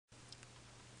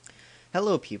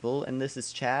Hello people, and this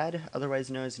is Chad, otherwise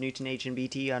known as Newton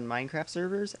HNBT on Minecraft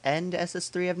servers, and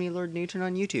SS3 Lord Newton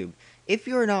on YouTube. If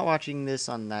you are not watching this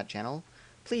on that channel,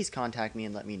 please contact me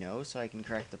and let me know so I can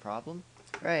correct the problem.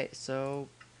 Right, so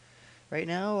right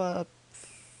now,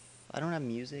 I don't have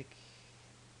music.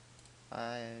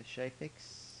 Should I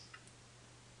fix?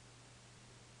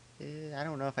 I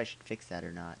don't know if I should fix that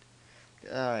or not.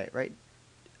 Alright, right.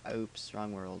 Oops,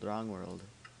 wrong world, wrong world.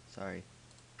 Sorry.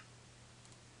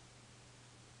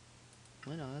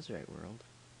 Well, no, that's the right world.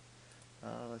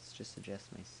 Let's just adjust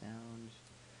my sound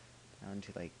down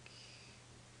to like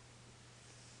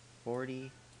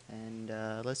 40, and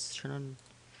let's turn on.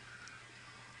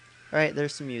 Alright,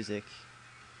 there's some music.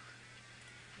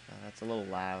 That's a little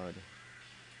loud.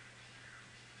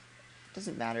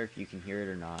 Doesn't matter if you can hear it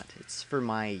or not. It's for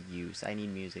my use. I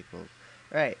need music. Well,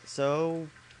 alright, so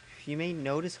you may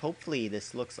notice, hopefully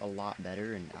this looks a lot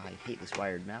better, and I hate this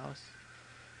wired mouse.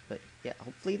 But yeah,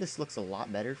 hopefully this looks a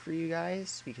lot better for you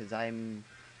guys, because I'm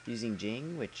using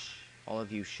Jing, which all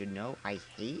of you should know I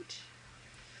hate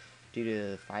due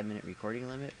to the 5-minute recording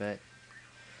limit, but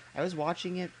I was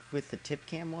watching it with the tip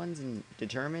cam ones and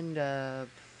determined I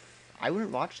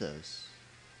wouldn't watch those.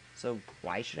 So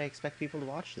why should I expect people to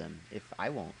watch them if I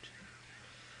won't?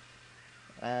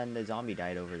 And the zombie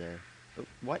died over there. But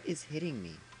what is hitting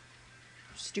me?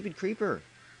 Stupid creeper.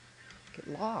 Get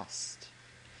lost.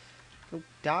 Go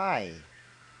die.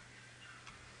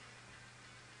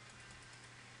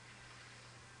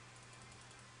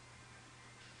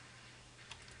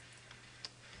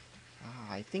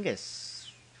 Ah, I think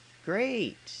it's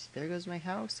great. There goes my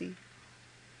housey.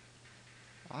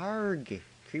 Arg.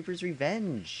 Creeper's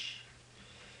revenge.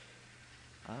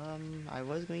 I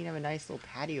was going to have a nice little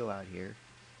patio out here.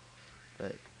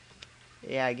 But,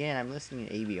 yeah, again, I'm listening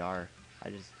to ABR.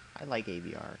 I like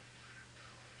ABR.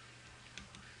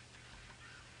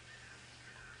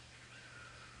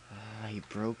 Ah, he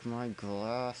broke my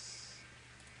glass.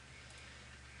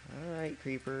 Alright,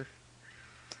 creeper.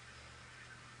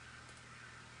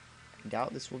 I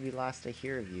doubt this will be the last I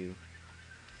hear of you.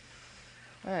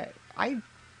 Alright, I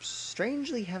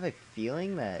strangely have a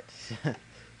feeling that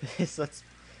this let's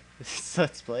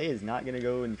play is not going to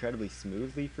go incredibly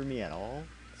smoothly for me at all.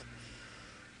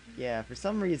 Yeah, for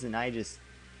some reason I just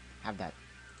have that.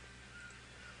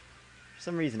 For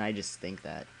some reason I just think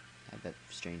that. I have that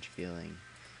strange feeling.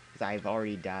 Because I've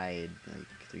already died like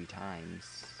 3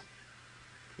 times.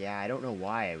 Yeah, I don't know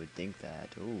why I would think that.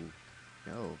 Oh,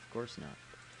 no, of course not.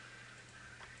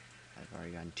 I've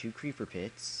already gotten 2 creeper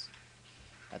pits.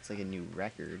 That's like a new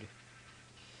record.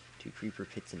 2 creeper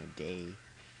pits in a day.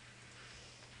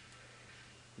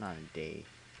 Not a day.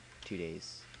 2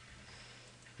 days.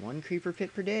 1 creeper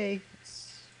pit per day.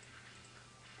 It's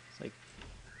like,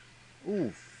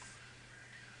 oof.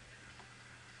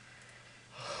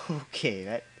 Okay,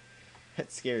 that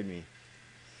scared me.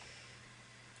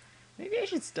 Maybe I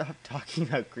should stop talking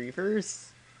about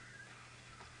creepers.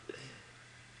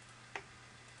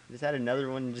 Just had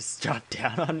another one just drop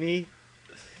down on me.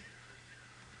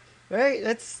 Alright,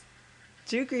 that's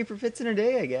 2 creeper pits in a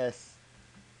day, I guess.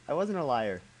 I wasn't a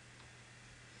liar.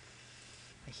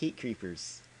 I hate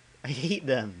creepers. I hate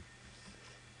them.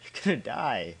 You're gonna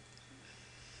die.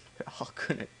 You're all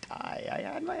gonna die. I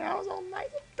had my house all nice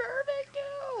and perfect,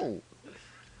 too.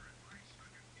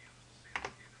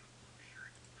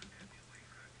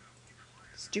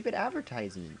 Stupid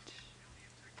advertisement.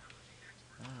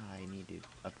 Ah, I need to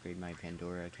upgrade my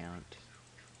Pandora account.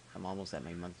 I'm almost at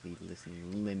my monthly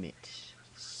listening limit.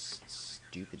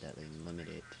 Stupid that they limit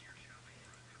it.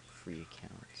 Free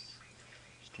accounts.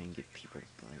 Just trying to get people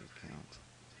to buy accounts.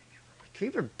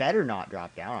 Creeper better not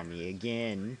drop down on me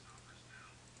again.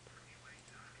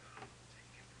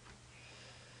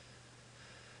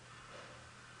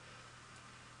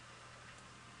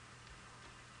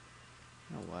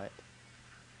 You know what?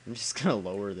 I'm just gonna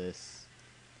lower this.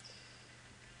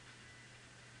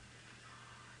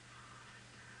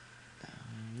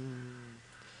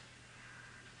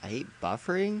 I hate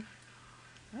buffering?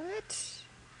 What?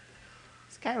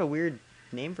 It's kind of a weird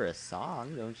name for a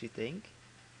song, don't you think?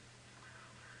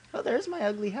 Oh, there's my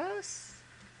ugly house.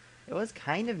 It was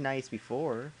kind of nice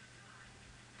before.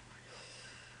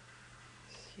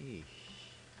 Sheesh.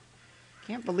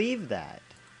 Can't believe that.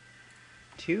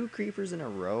 2 creepers in a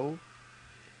row?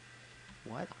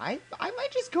 What? I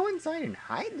might just go inside and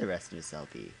hide the rest of this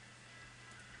LP.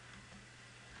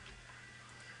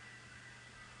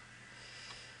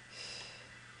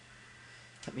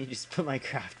 Let me just put my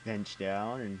craft bench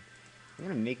down, and I'm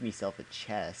gonna make myself a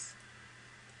chest.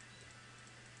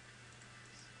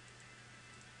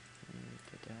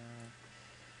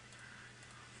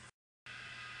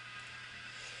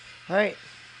 Alright.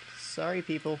 Sorry,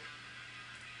 people.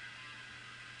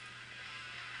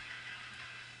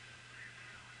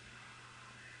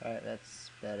 Alright,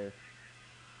 that's better.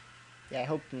 Yeah, I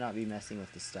hope to not be messing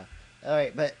with this stuff.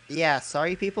 Alright, but yeah,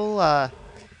 sorry, people.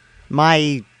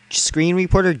 My screen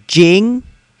recorder, Jing,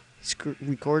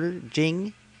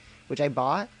 which I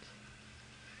bought,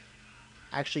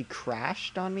 actually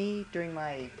crashed on me during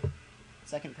my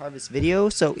second part of this video,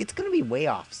 so it's gonna be way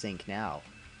off sync now.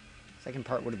 Second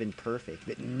part would have been perfect,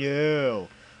 but no.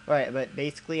 Alright, but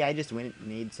basically I just went and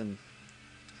made some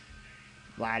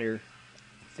ladder,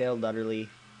 failed utterly,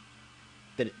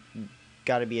 but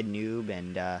gotta be a noob,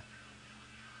 and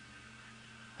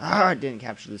didn't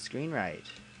capture the screen right.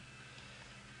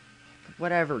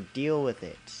 Whatever, deal with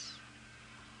it.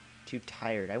 Too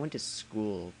tired. I went to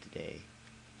school today.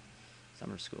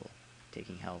 Summer school.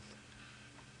 Taking health.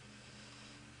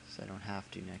 So I don't have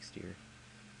to next year.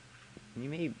 And you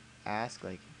may ask,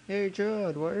 like, hey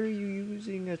Chad, why are you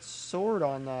using a sword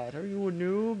on that? Are you a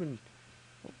noob? And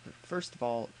well, first of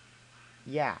all,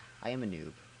 yeah, I am a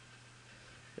noob.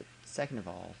 But second of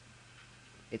all,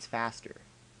 it's faster.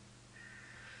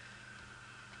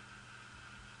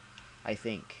 I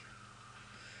think.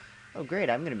 Oh great,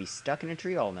 I'm gonna be stuck in a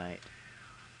tree all night.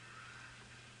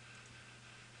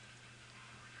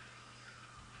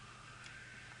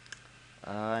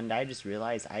 And I just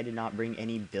realized I did not bring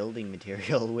any building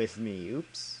material with me.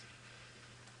 Oops.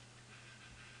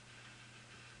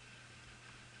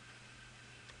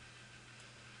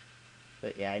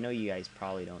 But yeah, I know you guys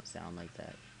probably don't sound like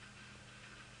that.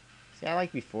 See, I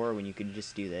liked before when you could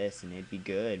just do this and it'd be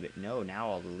good, but no, now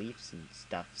all the leaves and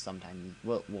stuff sometimes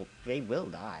they will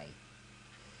die.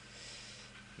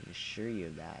 I can assure you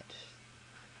of that.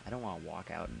 I don't want to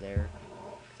walk out there.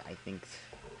 I think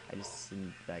I just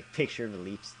see like picture of the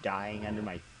leaves dying under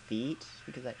my feet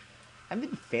because I've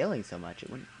been failing so much. It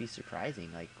wouldn't be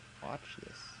surprising. Like, watch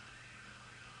this.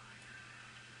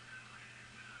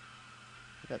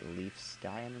 Look at the leaves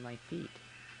die under my feet.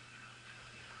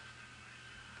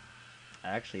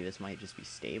 Actually, this might just be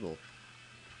stable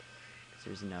because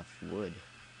there's enough wood.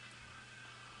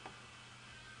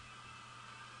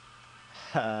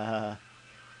 Yeah,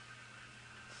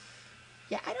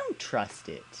 I don't trust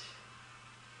it.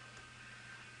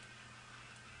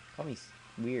 Call me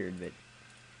weird, but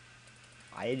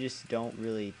I just don't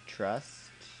really trust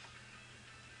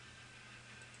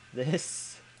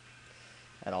this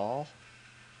at all.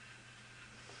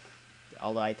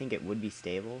 Although I think it would be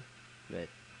stable, but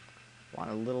I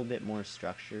want a little bit more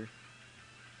structure.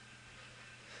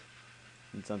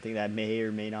 And something that may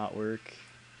or may not work.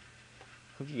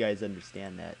 Hope you guys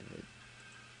understand that. But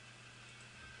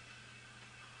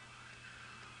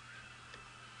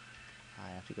I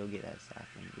have to go get that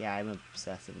sapling. Yeah, I'm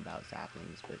obsessive about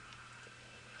saplings, but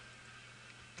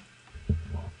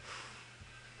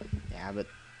yeah, but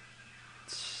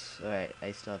alright,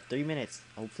 I still have 3 minutes.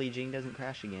 Hopefully Jing doesn't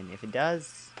crash again. If it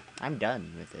does, I'm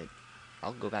done with it.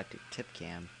 I'll go back to tip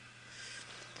cam.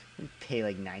 And pay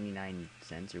like 99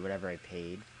 cents or whatever I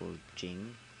paid for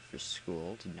Jing for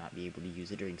school to not be able to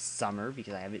use it during summer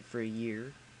because I have it for a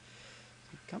year.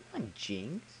 So come on,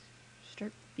 Jing.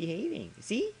 Start behaving.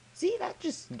 See? See, that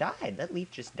just died. That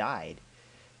leaf just died.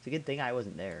 It's a good thing I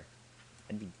wasn't there.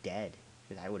 I'd be dead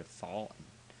because I would have fallen.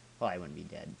 Well, I wouldn't be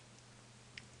dead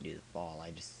due to the fall.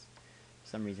 I just, for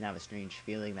some reason, have a strange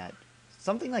feeling that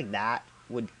something like that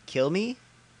would kill me.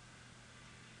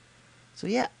 So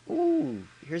yeah, ooh,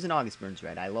 here's an August Burns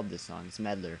Red. I love this song. It's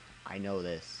Meddler. I know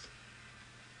this.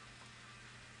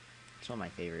 It's one of my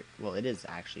favorite. Well, it is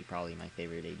actually probably my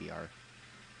favorite ABR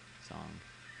song.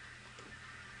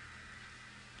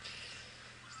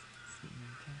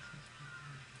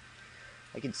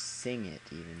 I could sing it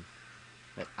even,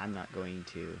 but I'm not going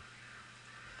to.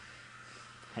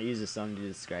 I used a song to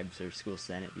describe our school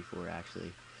senate before,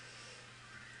 actually.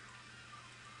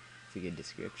 It's a good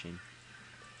description.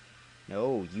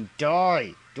 No, you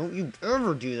die! Don't you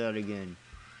ever do that again!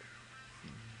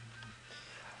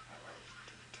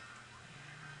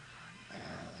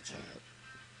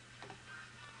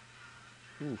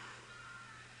 Oof.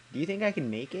 Do you think I can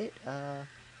make it?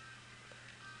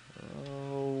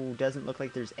 Oh, doesn't look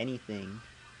like there's anything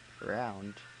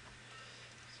around.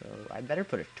 So, I better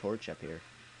put a torch up here.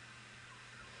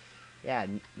 Yeah,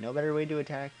 no better way to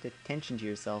attract attention to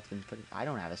yourself than put it. I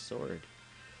don't have a sword.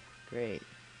 Great.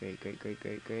 Great, great, great,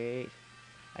 great, great.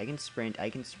 I can sprint, I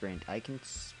can sprint, I can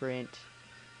sprint.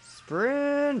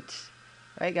 Sprint!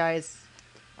 Alright, guys.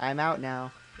 I'm out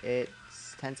now.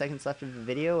 It's 10 seconds left of the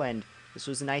video, and this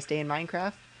was a nice day in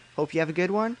Minecraft. Hope you have a good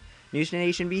one.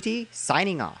 Nation BT,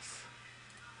 signing off.